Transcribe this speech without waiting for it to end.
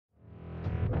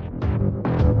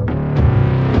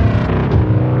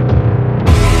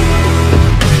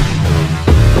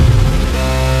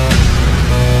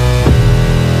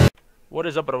What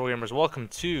is up, Battle Gamers? Welcome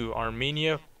to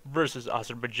Armenia versus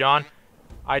Azerbaijan.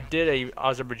 I did a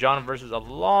Azerbaijan versus a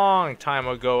long time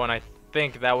ago, and I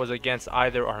think that was against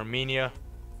either Armenia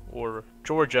or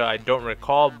Georgia. I don't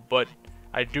recall, but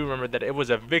I do remember that it was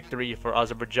a victory for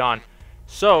Azerbaijan.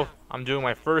 So I'm doing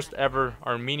my first ever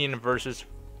Armenian versus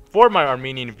for my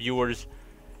Armenian viewers,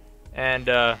 and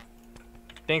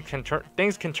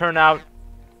things can turn out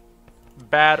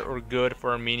bad or good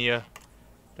for Armenia.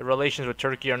 The relations with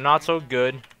Turkey are not so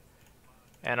good,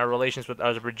 and our relations with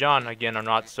Azerbaijan again are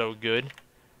not so good.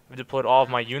 I've deployed all of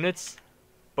my units,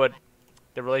 but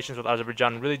the relations with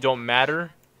Azerbaijan really don't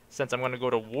matter since I'm going to go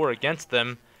to war against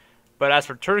them. But as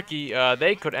for Turkey,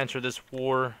 they could enter this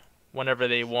war whenever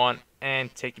they want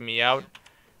and take me out.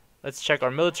 Let's check our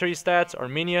military stats.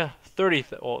 Armenia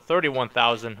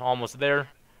 31,000, almost there.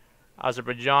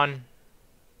 Azerbaijan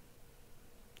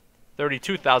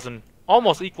 32,000,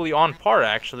 almost equally on par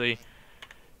actually.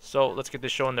 So let's get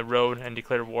this show on the road and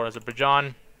declare war.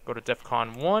 Azerbaijan, go to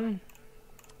DEFCON 1.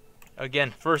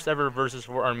 Again, first ever versus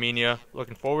for Armenia.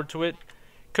 Looking forward to it.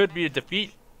 Could be a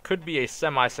defeat, could be a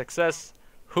semi-success.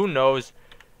 Who knows?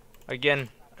 Again,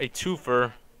 a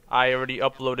twofer. I already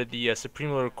uploaded the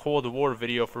Supreme Leader Cold War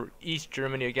video for East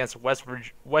Germany against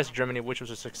West Germany, which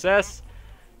was a success.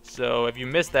 So if you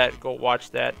missed that, go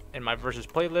watch that in my versus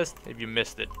playlist if you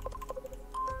missed it.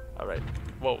 Alright.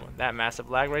 Whoa, that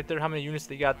massive lag right there. How many units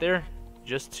they got there?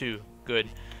 Just 2. Good.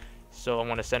 So I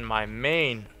want to send my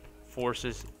main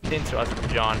forces into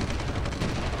Azerbaijan.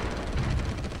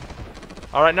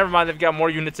 Alright, never mind. They've got more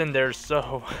units in there,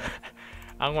 so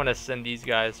I'm going to send these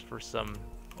guys for some,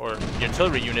 or the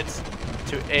artillery units,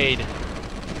 to aid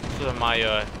some of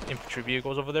my infantry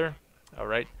vehicles over there.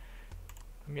 Alright.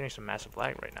 I'm getting some massive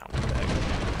lag right now. What the heck?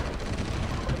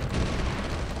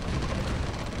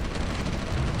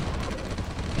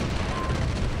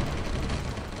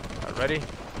 Ready?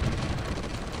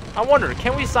 I wonder,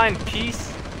 can we sign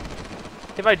peace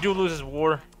if I do lose this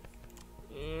war?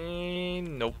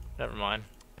 Nope, never mind.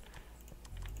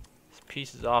 This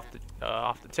peace is off the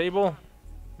table.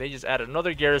 They just added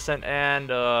another garrison, and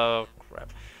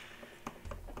crap.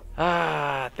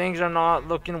 Things are not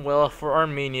looking well for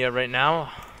Armenia right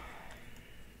now.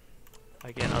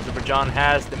 Again, Azerbaijan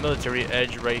has the military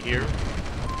edge right here.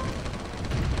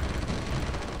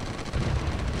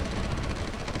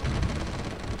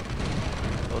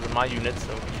 My units,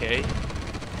 okay.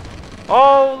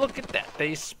 Oh, look at that.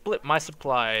 They split my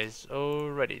supplies.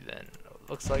 Alrighty then.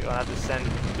 Looks like I'll have to send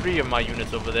 3 of my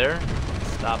units over there.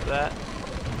 Stop that.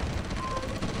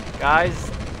 Guys,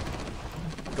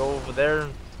 go over there.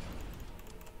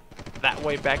 That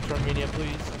way back to Armenia,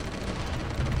 please.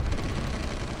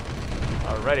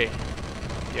 Alrighty.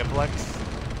 Flex.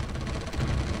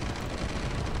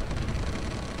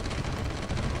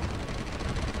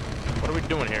 What are we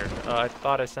doing here? I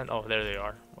thought I sent... Oh, there they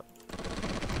are.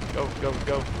 Go, go,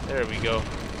 go. There we go.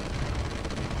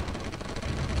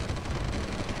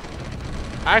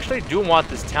 I actually do want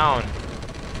this town.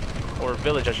 Or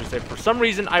village, I should say. For some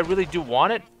reason, I really do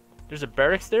want it. There's a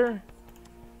barracks there.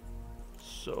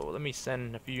 So, let me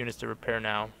send a few units to repair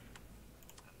now.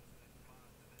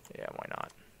 Yeah, why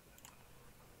not?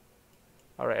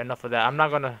 Alright, enough of that. I'm not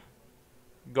going to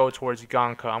go towards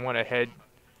Ganka. I'm going to head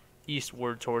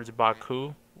eastward towards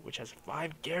Baku, which has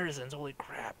 5 garrisons. Holy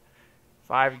crap.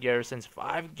 5 garrisons,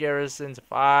 5 garrisons,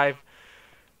 5.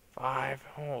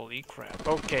 Holy crap.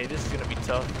 Okay, this is gonna be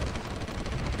tough.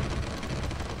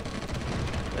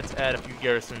 Let's add a few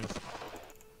garrisons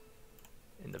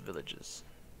in the villages.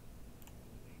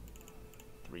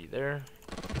 3 there.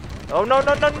 Oh, no,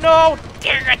 no, no, no!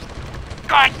 Dang it!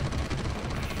 God!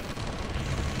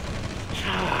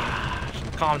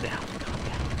 Calm down.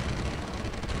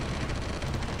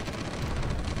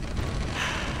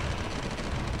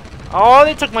 Oh,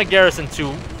 they took my garrison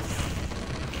too.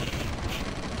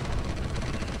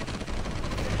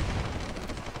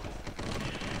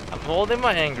 I'm holding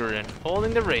my anger in,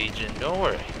 holding the rage in. Don't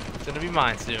worry, it's gonna be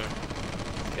mine soon.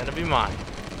 It's gonna be mine.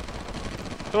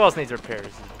 Who else needs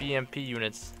repairs? BMP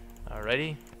units.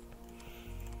 Alrighty.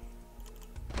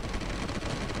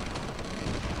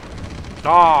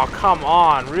 Oh, come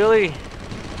on, really?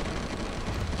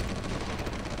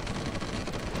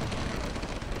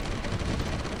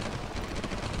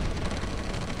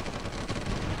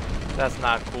 That's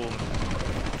not cool.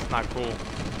 It's not cool.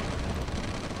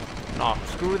 No,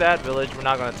 screw that village. We're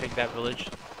not going to take that village.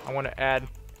 I want to add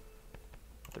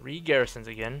 3 garrisons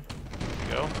again. There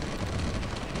we go.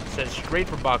 Set straight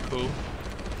for Baku.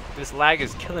 This lag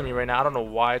is killing me right now. I don't know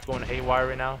why it's going haywire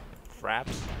right now.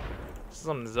 Fraps.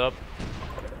 Something's up.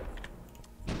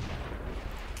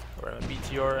 Alright,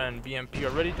 BTR and BMP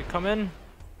are ready to come in.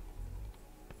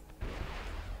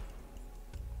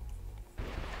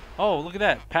 Oh, look at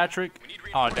that, Patrick.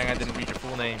 Oh, dang, I didn't read your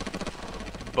full name.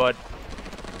 But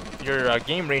your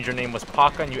Game Ranger name was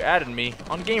Paka, and you added me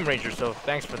on Game Ranger, so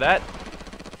thanks for that.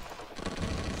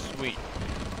 Sweet.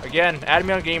 Again, add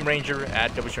me on Game Ranger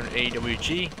at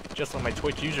WAWG, just like my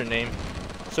Twitch username,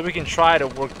 so we can try to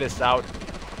work this out.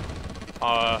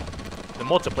 The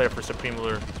multiplayer for Supreme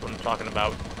Ruler is what I'm talking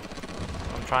about.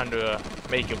 I'm trying to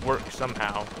make it work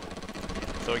somehow.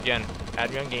 So again,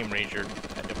 add me on Game Ranger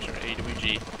at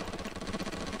WAWG.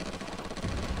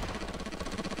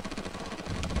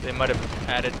 They might have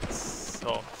added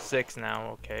 6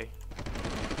 now, okay.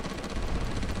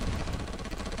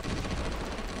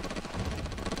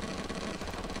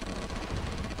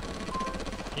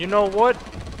 You know what?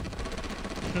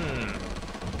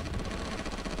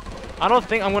 I don't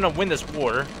think I'm gonna win this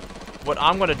war. What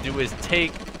I'm gonna do is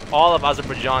take all of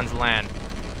Azerbaijan's land.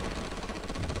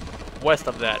 West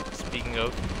of that, speaking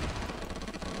of.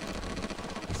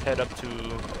 Let's head up to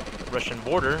the Russian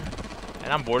border.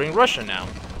 And I'm bordering Russia now.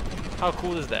 How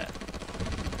cool is that?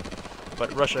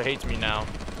 But Russia hates me now.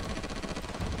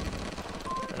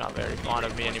 They're not very fond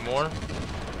of me anymore.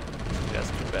 That's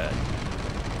too bad.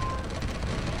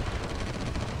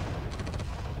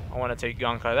 I want to take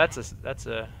Gankai. That's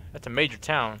a major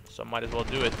town, so I might as well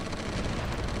do it.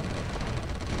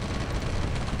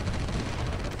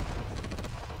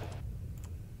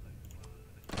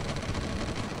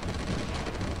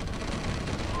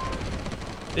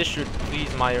 This should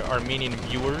please my Armenian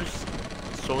viewers,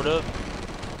 sort of.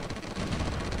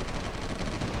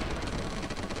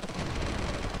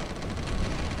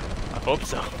 I hope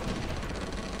so.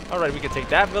 Alright, we can take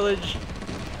that village.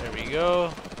 There we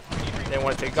go. They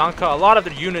want to take Ganka. A lot of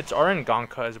the units are in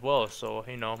Ganka as well, so,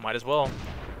 you know, might as well.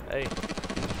 Hey.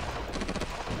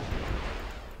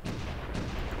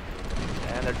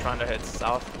 And they're trying to head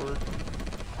southward.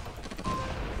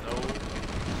 No.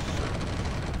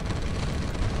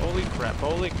 Holy crap,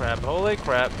 holy crap, holy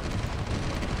crap.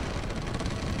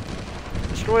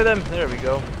 Destroy them. There we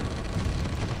go.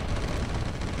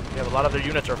 We have a lot of their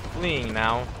units are fleeing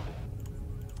now.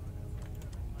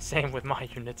 Same with my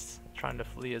units, trying to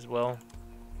flee as well.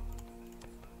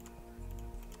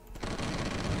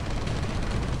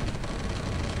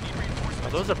 Oh,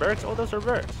 those are barracks? Oh, those are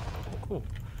barracks. Cool.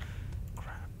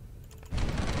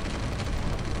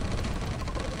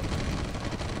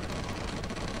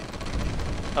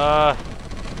 Crap.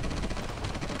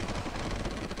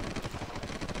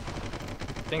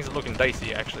 Things are looking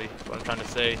dicey, actually. That's what I'm trying to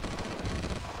say.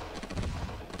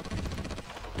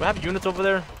 Do I have units over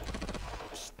there?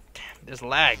 Damn, there's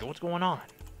lag. What's going on?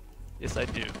 Yes, I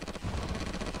do.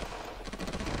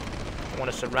 I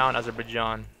want to surround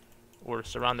Azerbaijan. Or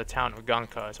surround the town of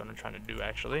Ganka is what I'm trying to do,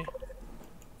 actually.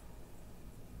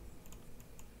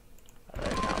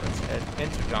 Alright, now let's head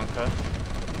into Ganka.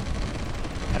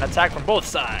 And attack from both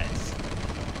sides.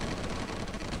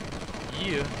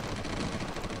 Yeah.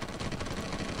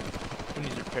 Who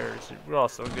needs repairs? We're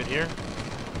also good here.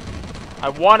 I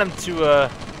want him to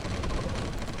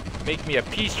make me a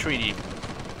peace treaty.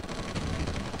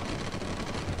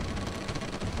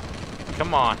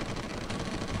 Come on.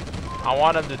 I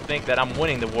want him to think that I'm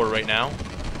winning the war right now.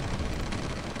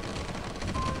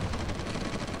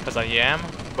 Because I am.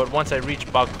 But once I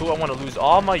reach Baku, I want to lose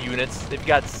all my units. They've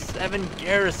got 7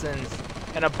 garrisons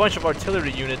and a bunch of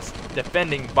artillery units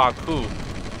defending Baku.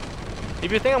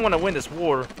 If you think I'm going to win this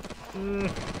war,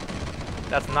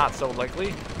 that's not so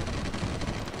likely.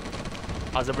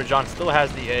 Azerbaijan still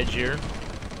has the edge here.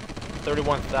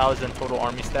 31,000 total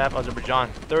army staff.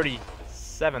 Azerbaijan,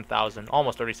 37,000.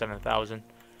 Almost 37,000.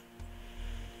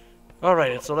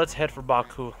 Alright, so let's head for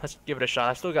Baku. Let's give it a shot.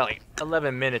 I've still got like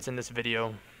 11 minutes in this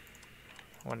video.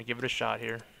 I want to give it a shot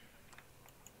here.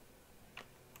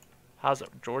 How's it?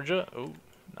 Georgia? Oh,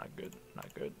 not good.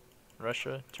 Not good.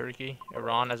 Russia, Turkey,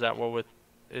 Iran is at war with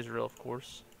Israel, of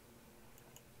course.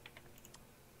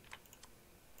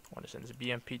 I want to send this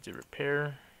BMP to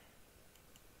repair.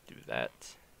 Do that.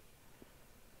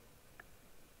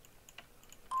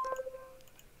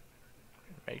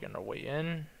 Making our way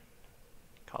in.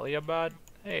 Kaliabad.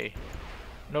 Hey,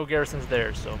 no garrisons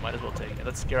there, so might as well take it.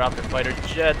 Let's scare off the fighter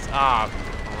jets. Ah,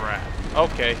 crap.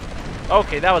 Okay.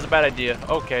 Okay, that was a bad idea.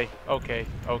 Okay,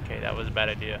 that was a bad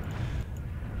idea.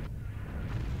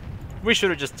 We should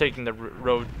have just taken the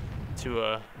road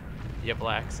to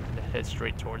Yevlax and head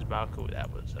straight towards Baku.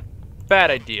 That was a bad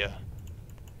idea.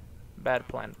 Bad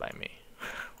plan by me.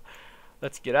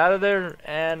 Let's get out of there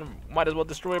and might as well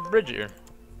destroy a bridge here.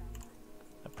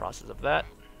 The process of that.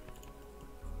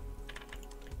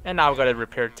 And now we gotta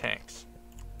repair tanks.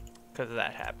 Because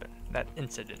that happened. That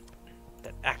incident.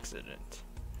 That accident.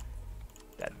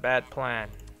 That bad plan.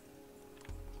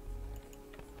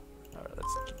 Alright,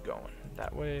 let's keep going.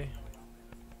 That way.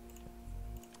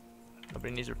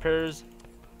 Nobody needs repairs.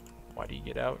 Why do you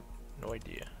get out? No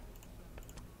idea.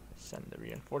 Send the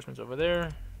reinforcements over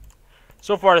there.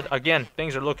 So far, again,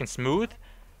 things are looking smooth.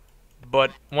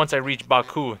 But once I reach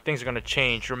Baku, things are going to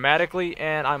change dramatically.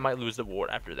 And I might lose the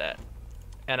war after that.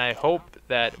 And I hope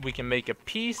that we can make a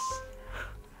peace.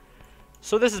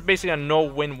 So this is basically a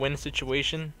no-win-win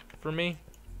situation for me.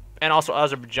 And also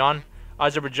Azerbaijan.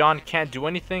 Azerbaijan can't do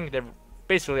anything. They're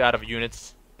basically out of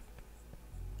units.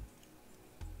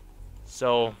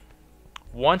 So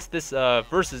once this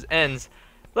versus ends,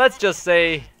 let's just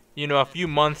say, you know, a few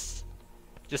months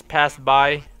just passed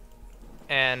by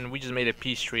and we just made a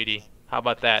peace treaty. How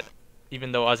about that?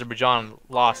 Even though Azerbaijan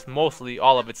lost mostly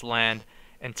all of its land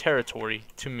and territory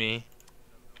to me.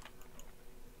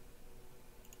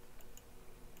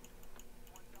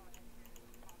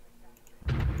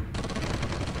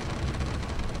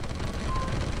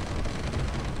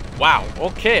 Wow,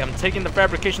 okay, I'm taking the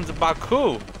fabrications of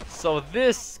Baku. So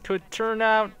this could turn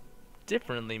out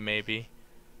differently, maybe.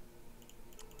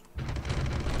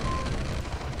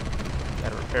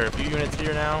 Gotta repair a few units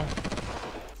here now.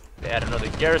 They add another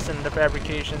garrison in the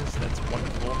fabrications. That's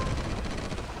wonderful.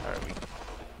 Alright,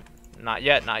 not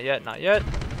yet, not yet, not yet.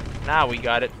 Now we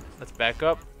got it. Let's back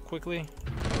up quickly.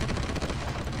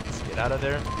 Let's get out of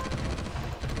there.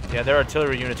 Yeah, their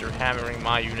artillery units are hammering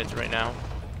my units right now.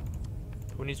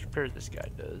 Who needs repairs? This guy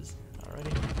does.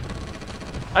 Alrighty.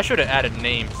 I should have added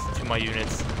names to my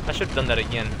units. I should have done that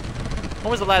again. When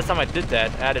was the last time I did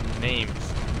that? Added names.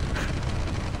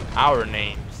 Our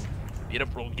names.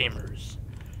 Beautiful gamers.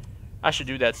 I should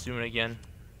do that soon again.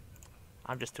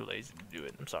 I'm just too lazy to do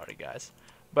it. I'm sorry, guys.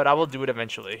 But I will do it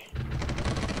eventually.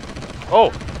 Oh,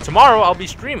 tomorrow I'll be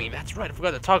streaming. That's right. I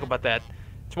forgot to talk about that.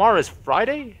 Tomorrow is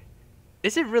Friday?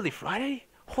 Is it really Friday?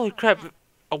 Holy crap.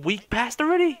 A week passed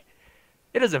already?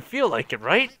 It doesn't feel like it,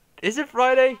 right? Is it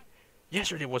Friday?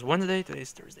 Yesterday was Wednesday.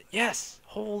 Today's Thursday. Yes.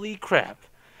 Holy crap.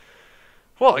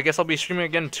 Well, I guess I'll be streaming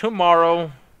again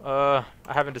tomorrow. I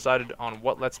haven't decided on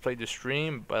what Let's Play to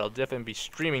stream, but I'll definitely be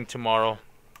streaming tomorrow.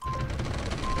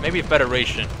 Maybe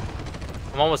Federation.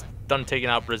 I'm almost done taking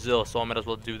out Brazil, so I might as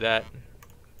well do that.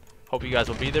 Hope you guys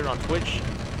will be there on Twitch.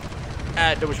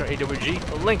 At AWG.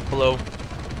 The link below.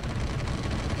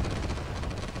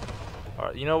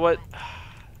 Alright, you know what?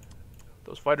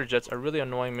 Those fighter jets are really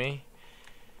annoying me.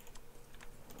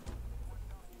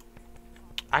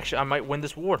 Actually, I might win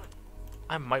this war.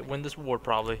 I might win this war,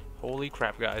 probably. Holy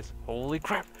crap, guys. Holy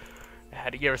crap. I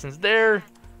had the garrisons there.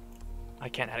 I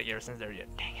can't have the garrisons there yet.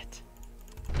 Dang it.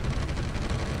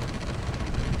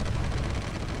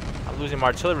 I'm losing my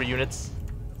artillery units.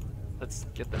 Let's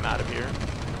get them out of here.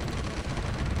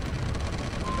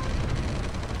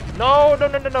 No, no,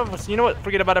 no, no, no. You know what?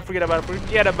 Forget about it. Forget about it.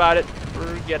 Forget about it.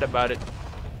 Forget about it.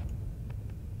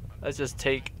 Let's just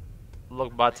take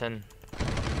look button.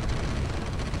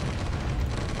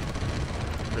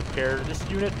 Repair this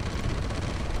unit.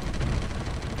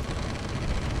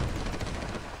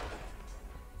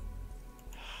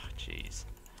 Jeez.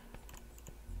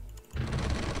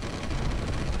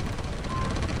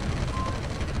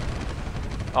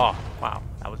 Oh, wow.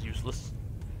 That was useless.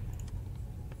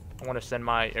 I want to send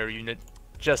my air unit.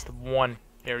 Just one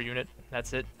air unit.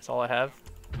 That's it. That's all I have.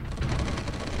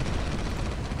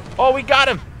 Oh, we got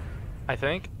him! I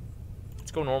think.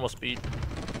 Let's go normal speed.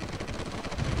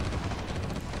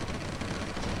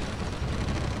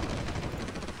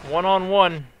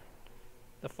 One-on-one.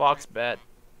 The fox bat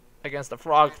against the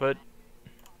frogfoot.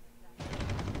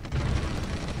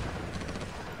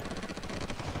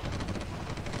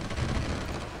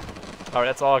 Alright,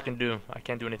 that's all I can do. I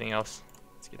can't do anything else.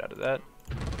 Let's get out of that.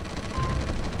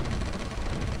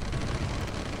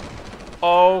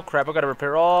 Oh crap, I gotta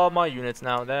repair all my units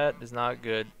now. That is not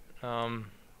good. But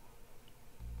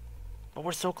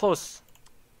we're so close.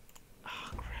 Oh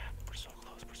crap, we're so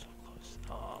close, we're so close.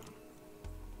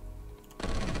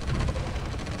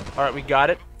 Alright, we got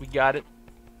it. We got it.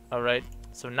 Alright,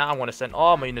 so now I want to send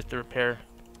all my units to repair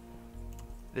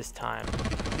this time.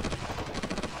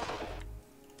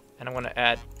 And I'm gonna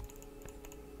add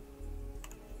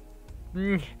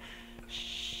this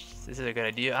is a good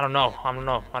idea. I don't know. I don't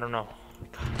know. I don't know.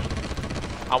 God.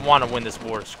 I want to win this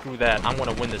war. Screw that. I'm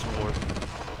going to win this war.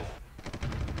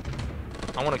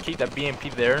 I want to keep that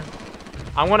BMP there.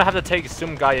 I'm going to have to take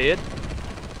Sumgayit.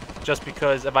 Just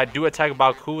because if I do attack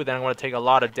Baku, then I'm going to take a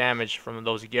lot of damage from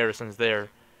those garrisons there.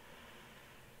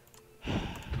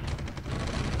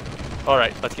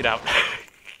 Alright, let's get out.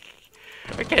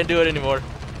 I can't do it anymore.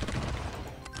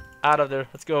 Out of there.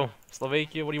 Let's go.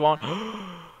 Slovakia, what do you want?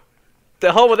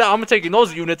 The hell with that. I'm taking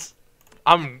those units.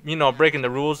 I'm, you know, breaking the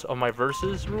rules of my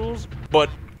versus rules. But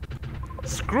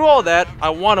screw all that. I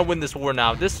want to win this war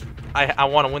now. I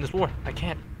want to win this war. I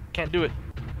can't do it.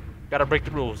 Gotta break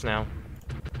the rules now.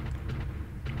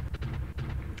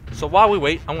 So while we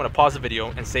wait, I'm gonna pause the video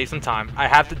and save some time. I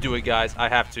have to do it, guys. I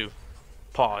have to.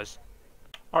 Pause.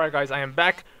 Alright, guys, I am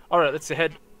back. Alright, let's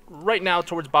head right now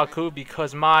towards Baku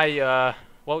because my,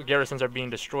 well, garrisons are being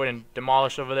destroyed and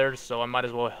demolished over there. So I might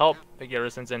as well help the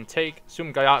garrisons and take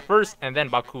Sumgayat first and then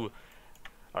Baku.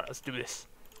 Alright, let's do this.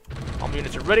 All my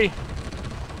units are ready.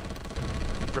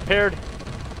 Prepared.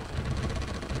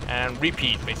 And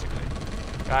repeat, basically.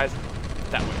 Guys,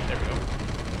 that way. There we go.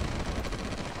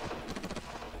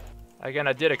 Again,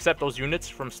 I did accept those units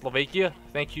from Slovakia.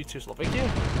 Thank you to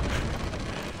Slovakia.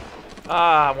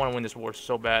 I want to win this war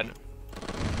so bad.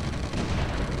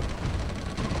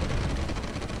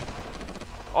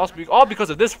 All because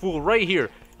of this fool right here.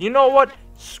 You know what?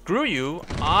 Screw you.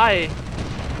 God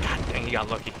dang, he got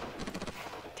lucky.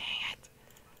 Dang it.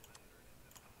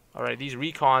 Alright, these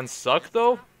recons suck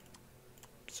though.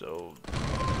 So,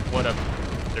 whatever.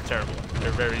 They're terrible.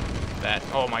 They're very bad.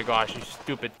 Oh my gosh, you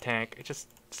stupid tank. Just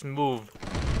move.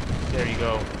 There you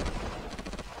go.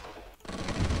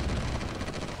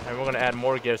 And we're gonna add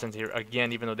more garrisons here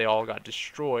again, even though they all got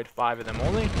destroyed. 5 of them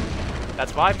only.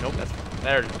 That's 5? Nope, that's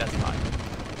 5.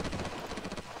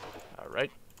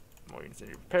 Alright. More units in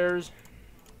repairs.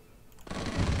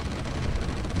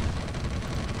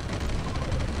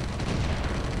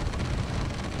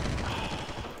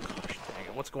 Gosh dang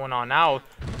it. What's going on now?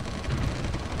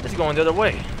 This is going the other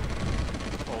way.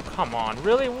 Oh, come on.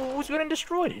 Really? Who's getting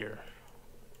destroyed here?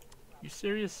 You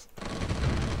serious?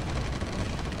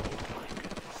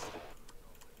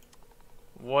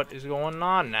 What is going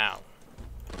on now?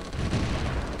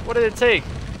 What did it take?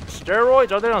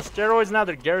 Steroids? Are they on steroids now?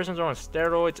 Their garrisons are on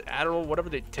steroids, Adderall, whatever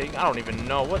they take. I don't even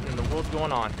know what in the world's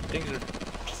going on. Things are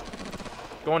just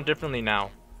going differently now.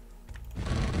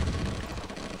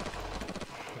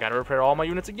 Gotta repair all my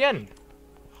units again.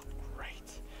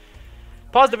 Great.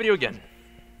 Pause the video again.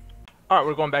 Alright,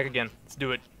 we're going back again. Let's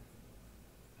do it.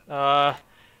 Well,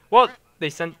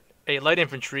 they sent a light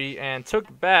infantry and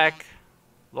took back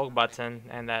Logbatan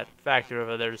and that factory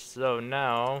over there, so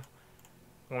now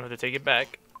I'm gonna have to take it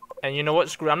back. And you know what?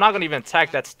 Screw it. I'm not gonna even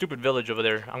attack that stupid village over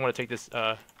there. I'm gonna take this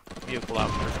vehicle out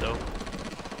first, though.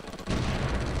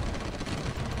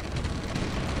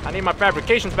 I need my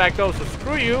fabrications back, though, so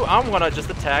screw you. I'm gonna just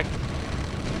attack.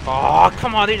 Oh,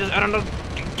 come on! They just added a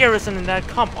garrison in that.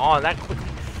 Come on, that quickly.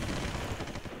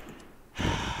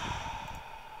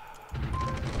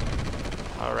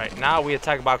 All right, now we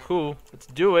attack Baku. Let's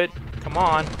do it. Come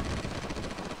on.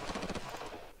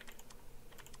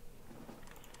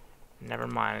 Never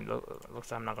mind.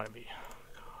 Looks like I'm not gonna be.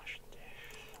 Gosh,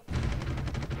 damn.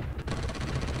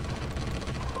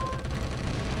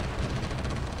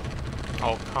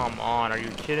 Oh, come on. Are you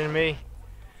kidding me?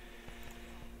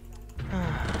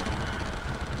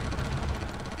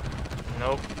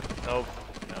 Nope. Nope.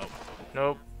 Nope.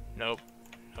 Nope. Nope.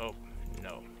 Nope.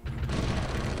 No.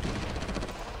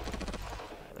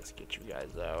 Let's get you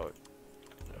guys out.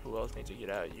 Who else needs to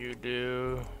get out? You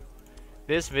do.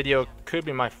 This video could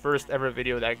be my first ever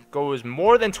video that goes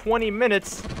more than 20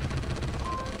 minutes.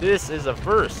 This is a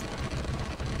first.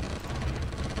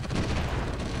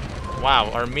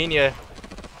 Wow, Armenia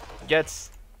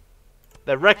gets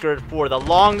the record for the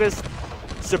longest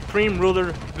Supreme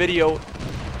Ruler video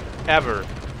ever.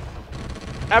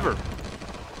 Ever.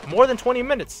 More than 20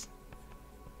 minutes.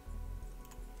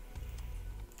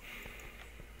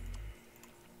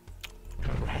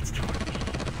 Congrats to Armenia.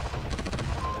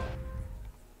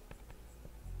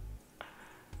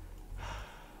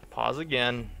 Pause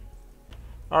again.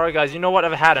 Alright guys, you know what?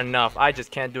 I've had enough. I just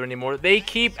can't do it anymore. They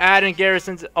keep adding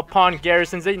garrisons upon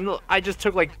garrisons. I just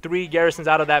took like 3 garrisons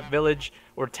out of that village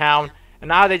or town. And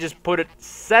now they just put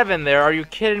 7 there. Are you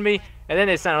kidding me? And then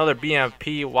they sent another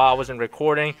BMP while I wasn't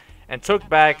recording. And took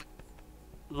back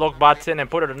Logbatan and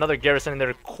put another garrison in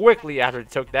there quickly after they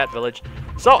took that village.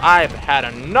 So I've had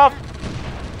enough.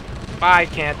 I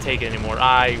can't take it anymore.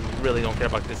 I really don't care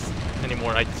about this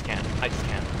anymore. I just can't. I just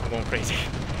can't. I'm going crazy.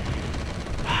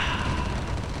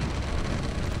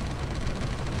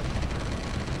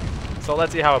 So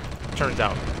let's see how it turns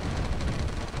out.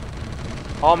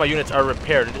 All my units are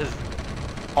repaired. This is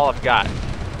all I've got.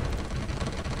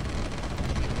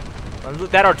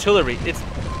 That artillery, it's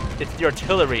the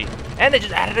artillery. And they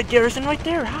just added a garrison right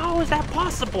there. How is that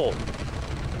possible?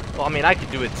 Well, I mean, I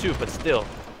could do it too, but still.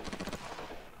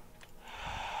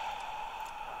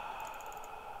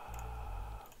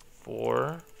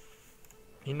 4.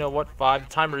 You know what? 5.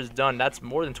 Timer is done. That's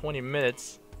more than 20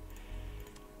 minutes.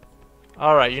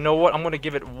 Alright, you know what? I'm going to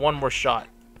give it one more shot.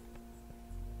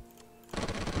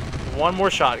 One more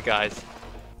shot, guys.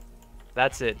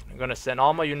 That's it. I'm going to send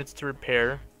all my units to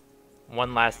repair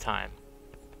one last time.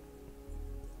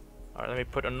 Alright, let me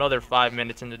put another 5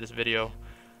 minutes into this video.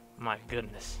 My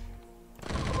goodness.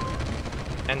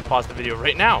 And pause the video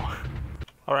right now.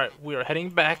 Alright, we are heading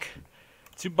back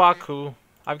to Baku.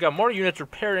 I've got more units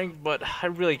repairing, but I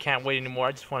really can't wait anymore.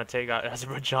 I just want to take out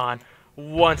Azerbaijan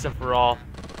once and for all.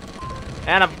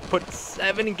 And I've put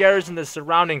 7 garrisons in the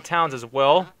surrounding towns as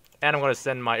well. And I'm going to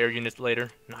send my air units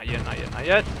later. Not yet, not yet, not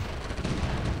yet.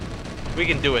 We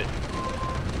can do it.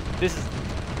 This is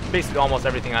basically almost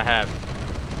everything I have.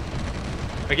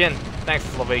 Again, thanks to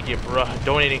Slovakia for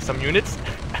donating some units.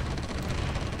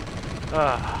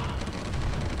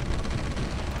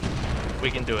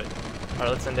 We can do it.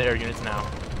 Alright, let's send the air units now.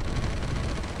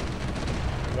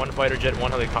 1 fighter jet,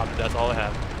 1 helicopter, that's all I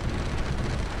have.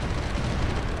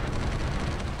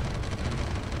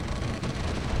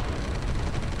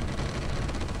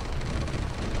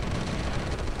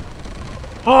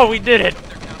 Oh, we did it!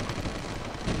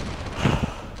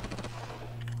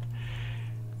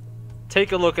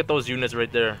 Take a look at those units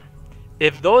right there.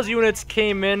 If those units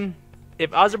came in,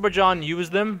 if Azerbaijan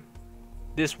used them,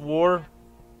 this war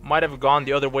might have gone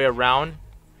the other way around.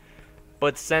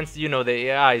 But since, you know, the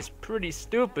AI is pretty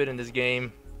stupid in this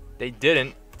game, they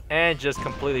didn't. And just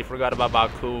completely forgot about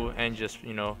Baku and just,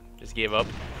 you know, just gave up.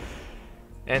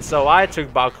 And so I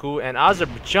took Baku, and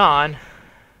Azerbaijan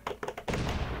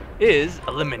is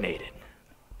eliminated.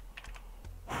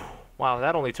 Wow,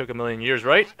 that only took a million years,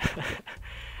 right?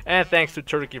 And thanks to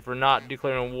Turkey for not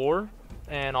declaring war.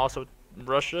 And also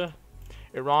Russia,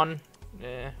 Iran,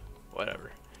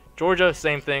 whatever. Georgia,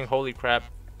 same thing. Holy crap,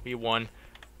 we won.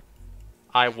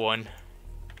 I won.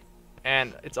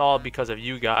 And it's all because of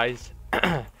you guys.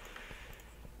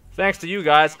 Thanks to you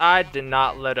guys, I did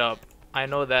not let up. I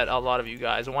know that a lot of you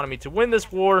guys wanted me to win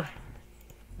this war.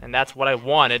 And that's what I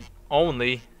wanted,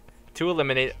 only to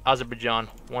eliminate Azerbaijan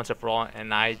once and for all.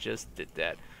 And I just did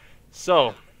that.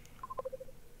 So,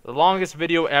 the longest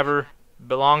video ever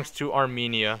belongs to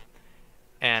Armenia.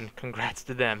 And congrats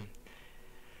to them.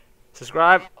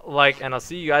 Subscribe, like, and I'll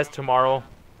see you guys tomorrow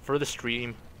for the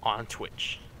stream on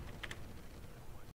Twitch.